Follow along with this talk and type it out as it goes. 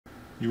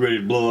You ready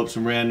to blow up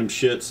some random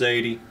shit,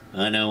 Sadie?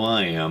 I know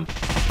I am.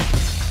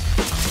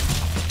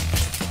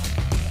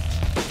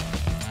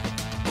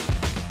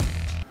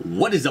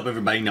 What is up,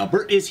 everybody? Now,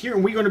 Bert is here,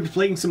 and we're going to be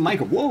playing some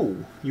Minecraft. Whoa!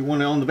 You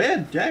want it on the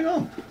bed? Dang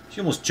on. She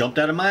almost jumped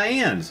out of my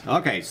hands.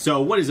 Okay,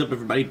 so what is up,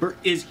 everybody? Bert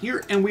is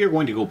here, and we are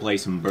going to go play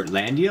some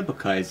Bertlandia,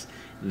 because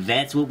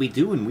that's what we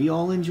do, and we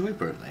all enjoy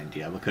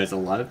Bertlandia, because a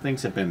lot of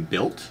things have been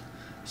built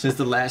since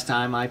the last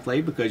time I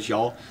played, because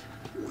y'all...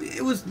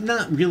 It was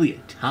not really a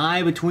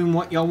tie between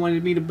what y'all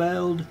wanted me to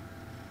build.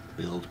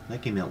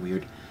 That came out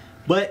weird.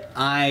 But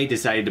I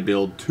decided to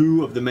build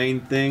two of the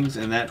main things,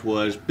 and that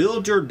was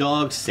build your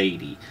dog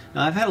Sadie.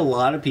 Now, I've had a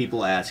lot of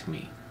people ask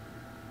me,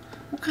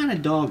 what kind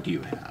of dog do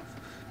you have?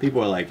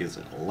 People are like, is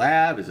it a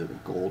lab? Is it a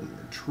golden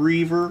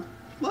retriever?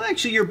 Well,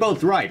 actually, you're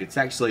both right. It's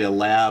actually a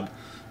lab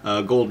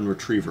golden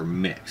retriever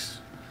mix.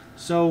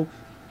 So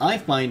I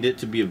find it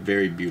to be a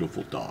very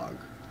beautiful dog.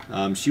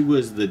 She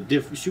was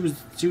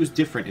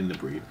different in the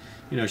breed.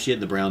 You know, she had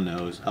the brown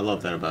nose. I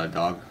love that about a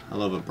dog. I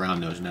love a brown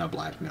nose and a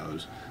black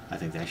nose. I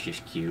think that's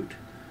just cute.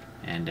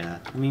 And, I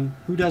mean,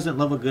 who doesn't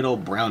love a good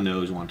old brown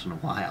nose once in a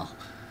while?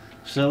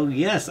 So,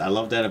 yes, I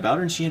love that about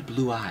her. And she had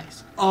blue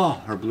eyes.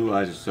 Oh, her blue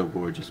eyes are so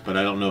gorgeous. But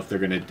I don't know if they're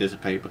going to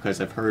dissipate,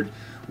 because I've heard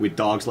with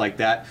dogs like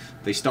that,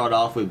 they start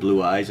off with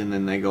blue eyes and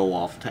then they go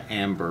off to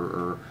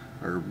amber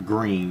or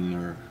green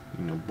or,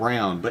 you know,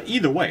 brown. But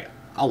either way,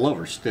 I love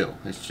her still.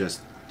 It's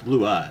just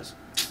blue eyes.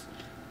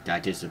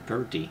 That is a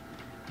pretty.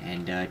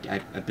 And I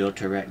built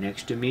her right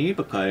next to me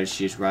because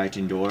she's right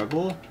and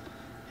adorable.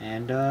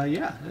 And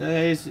yeah,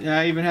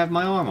 I even have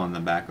my arm on the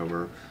back of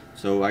her.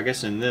 So I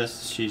guess in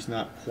this, she's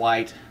not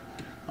quite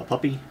a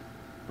puppy.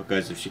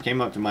 Because if she came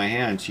up to my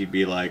hand, she'd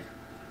be like,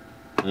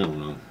 I don't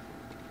know,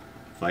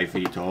 5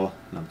 feet tall.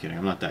 No, I'm kidding,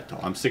 I'm not that tall.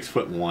 I'm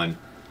 6'1".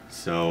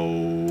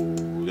 So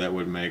that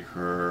would make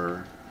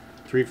her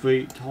 3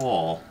 feet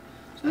tall.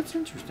 So that's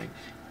interesting.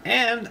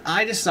 And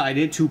I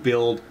decided to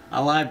build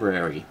a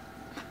library.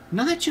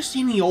 Not just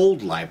any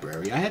old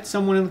library. I had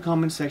someone in the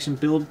comment section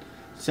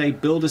say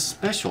build a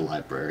special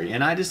library.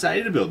 And I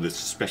decided to build this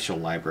special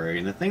library.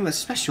 And the thing that's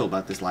special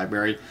about this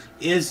library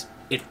is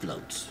it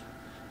floats.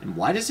 And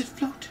why does it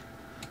float?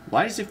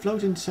 Why does it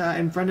float in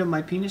front of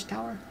my penis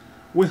tower?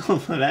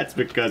 Well, that's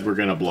because we're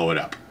going to blow it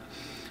up.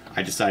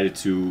 I decided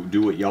to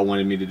do what y'all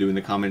wanted me to do in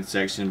the comment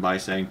section by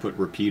saying put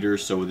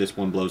repeaters so this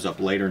one blows up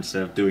later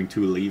instead of doing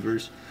 2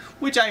 levers.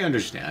 Which I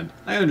understand.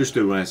 I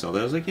understood when I saw that.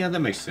 I was like, yeah, that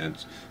makes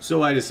sense.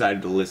 So I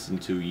decided to listen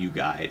to you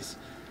guys.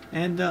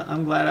 And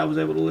I'm glad I was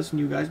able to listen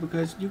to you guys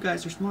because you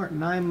guys are smart.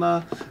 And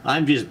I'm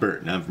just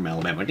Bert and I'm from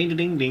Alabama. Ding,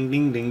 ding, ding,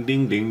 ding, ding,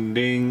 ding, ding,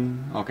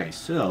 ding. Okay,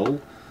 so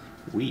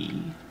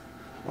we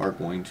are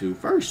going to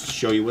first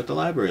show you what the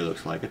library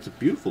looks like. It's a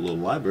beautiful little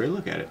library.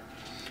 Look at it.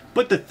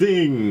 But the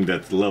thing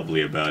that's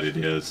lovely about it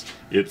is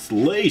it's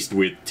laced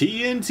with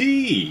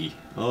TNT.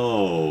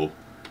 Oh,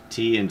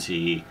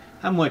 TNT.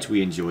 How much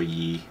we enjoy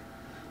ye.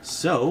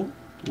 So,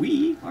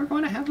 we are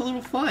going to have a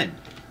little fun.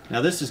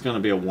 Now, this is going to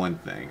be a one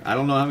thing. I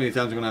don't know how many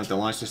times we're going to have to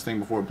launch this thing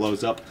before it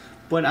blows up,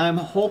 but I'm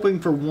hoping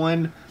for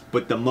 1,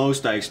 but the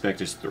most I expect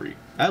is 3.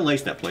 I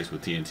laced that place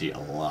with TNT a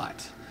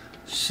lot.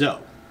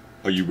 So,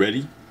 are you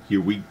ready?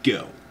 Here we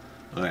go.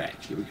 Alright,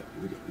 here we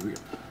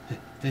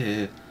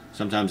go.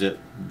 Sometimes it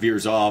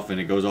veers off and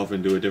it goes off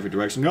into a different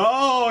direction.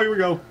 Oh, here we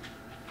go.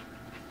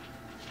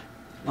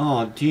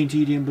 Oh,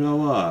 TNT didn't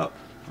blow up.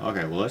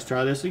 Okay, well, let's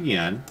try this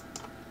again.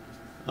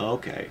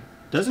 Okay.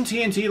 Doesn't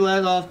TNT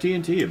let off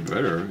TNT? It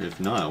better. If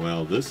not,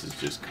 well, this is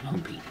just gonna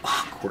be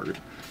awkward.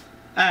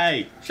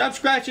 Hey, stop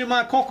scratching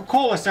my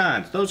Coca-Cola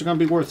signs. Those are gonna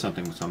be worth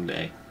something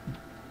someday.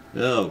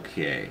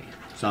 Okay.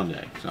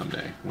 Someday.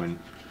 When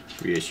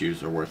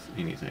reissues are worth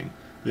anything.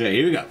 Yeah,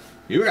 here we go.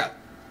 There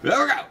we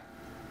go.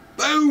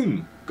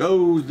 Boom!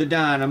 Goes the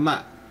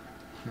dynamite.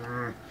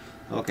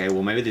 Okay,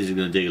 well, maybe this is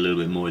going to take a little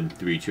bit more than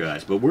 3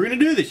 tries. But we're going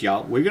to do this,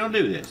 y'all. We're going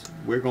to do this.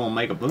 We're going to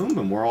make a boom,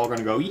 and we're all going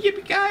to go,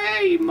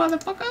 yippee-ki-yay,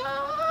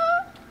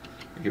 motherfucker!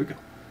 Here we go.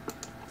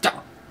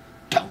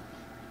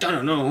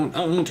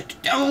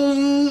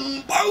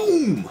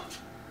 Boom!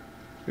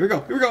 Here we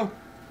go.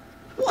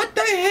 What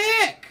the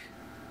heck?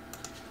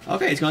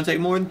 Okay, it's going to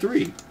take more than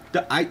 3.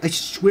 I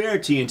swear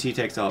TNT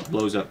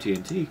blows up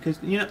TNT, because,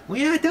 you know, well,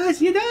 yeah, it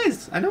does.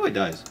 I know it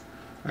does. All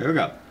right, here we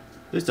go.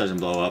 This doesn't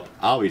blow up.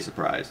 I'll be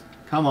surprised.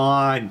 Come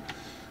on.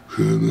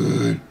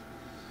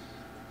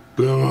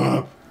 Blow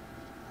up.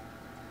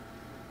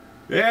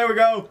 There we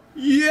go.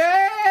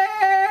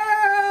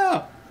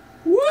 Yeah!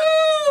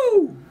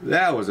 Woo!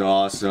 That was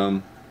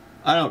awesome.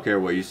 I don't care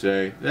what you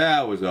say.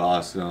 That was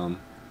awesome.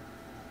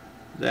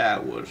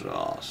 There's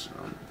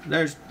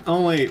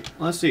only,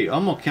 let's see,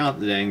 I'm going to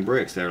count the dang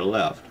bricks that are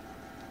left.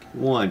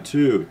 1,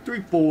 2,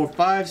 3, 4,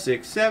 5,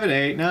 6, 7,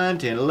 8, 9,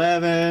 10,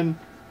 11,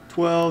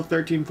 12,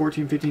 13,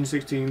 14, 15,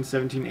 16,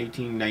 17,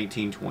 18,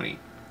 19, 20.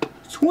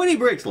 20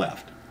 bricks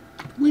left.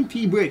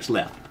 20 bricks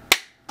left.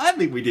 I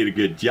think we did a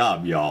good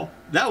job, y'all.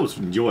 That was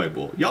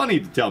enjoyable. Y'all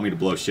need to tell me to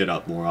blow shit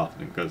up more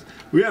often, because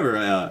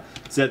whoever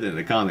said that in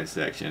the comment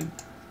section,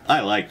 I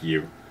like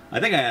you. I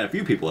think I had a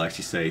few people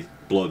actually say,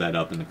 blow that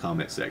up in the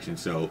comment section.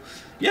 So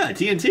yeah,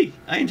 TNT,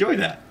 I enjoy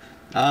that.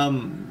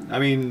 I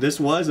mean, this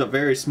was a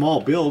very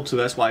small build, so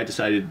that's why I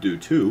decided to do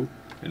 2.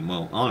 And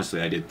well,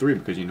 honestly, I did 3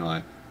 because, you know,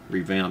 I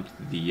revamped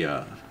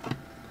the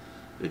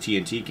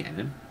TNT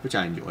cannon, which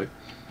I enjoy.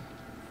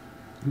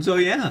 So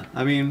yeah,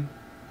 I mean,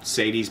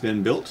 Sadie's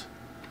been built.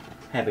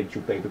 Haven't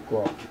you, baby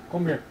girl?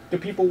 Come here. The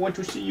people want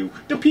to see you.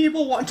 The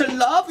people want to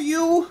love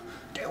you.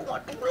 They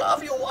want to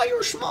love you while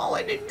you're small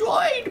and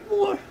enjoyed,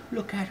 boy.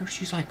 Look at her.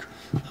 She's like,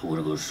 I want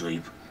to go to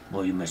sleep. Why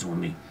are you messing with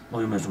me? Why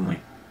are you messing with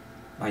me?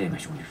 Why are you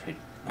messing with me?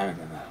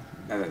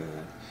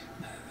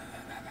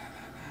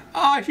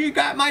 Oh, she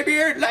got my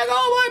beard. Let go of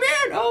my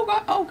beard. Oh,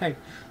 God. Okay.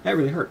 That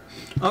really hurt.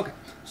 Okay.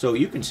 So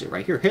you can sit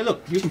right here. Hey,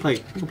 look. You can play.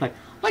 You can play.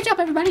 What's up,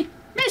 everybody?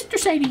 Mr.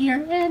 Sadie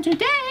here. And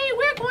today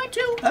we're going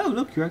to... Oh,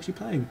 look. You're actually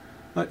playing.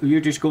 But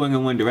you're just going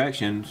in one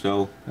direction,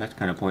 so that's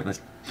kind of pointless.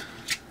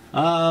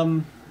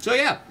 So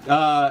yeah,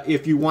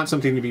 if you want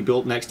something to be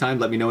built next time,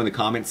 let me know in the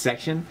comments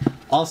section.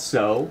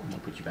 Also, I'm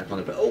gonna put you back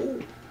on the... Oh!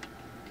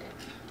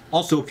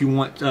 Also, if you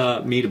want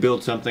me to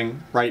build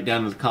something, write it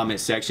down in the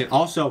comments section.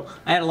 Also,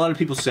 I had a lot of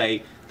people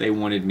say they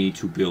wanted me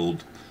to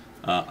build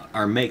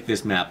or make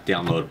this map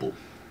downloadable.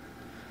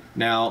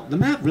 Now, the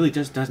map really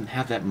just doesn't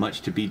have that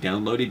much to be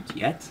downloaded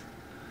yet.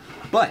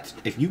 But,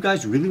 if you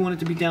guys really want it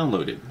to be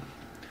downloaded,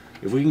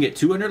 if we can get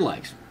 200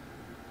 likes,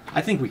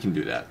 I think we can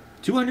do that.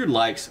 200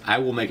 likes, I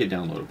will make it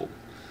downloadable.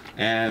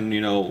 And,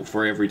 you know,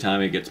 for every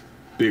time it gets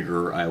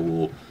bigger, I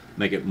will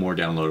make it more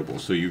downloadable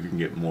so you can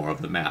get more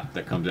of the map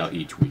that comes out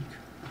each week.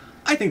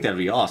 I think that would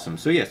be awesome.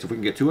 So yes, if we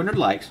can get 200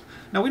 likes,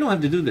 now we don't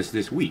have to do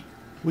this week.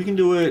 We can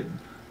do it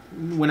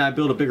when I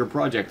build a bigger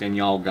project and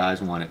y'all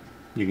guys want it.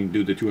 You can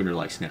do the 200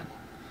 likes now.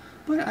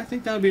 But I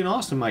think that would be an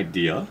awesome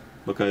idea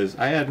because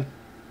I had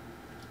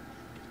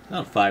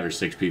about 5 or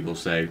 6 people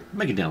say,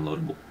 make it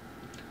downloadable.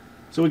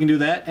 So we can do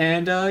that,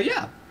 and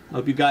yeah, I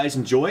hope you guys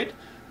enjoyed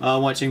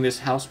watching this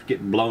house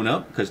get blown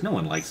up, because no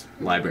one likes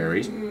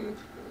libraries.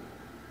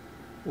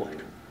 What?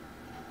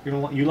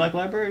 You like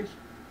libraries?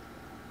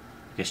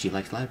 I guess she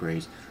likes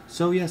libraries.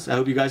 So yes, I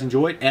hope you guys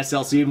enjoyed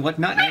SLC and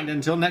whatnot, and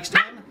until next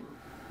time,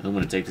 I'm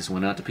going to take this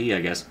one out to pee,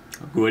 I guess.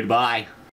 Goodbye.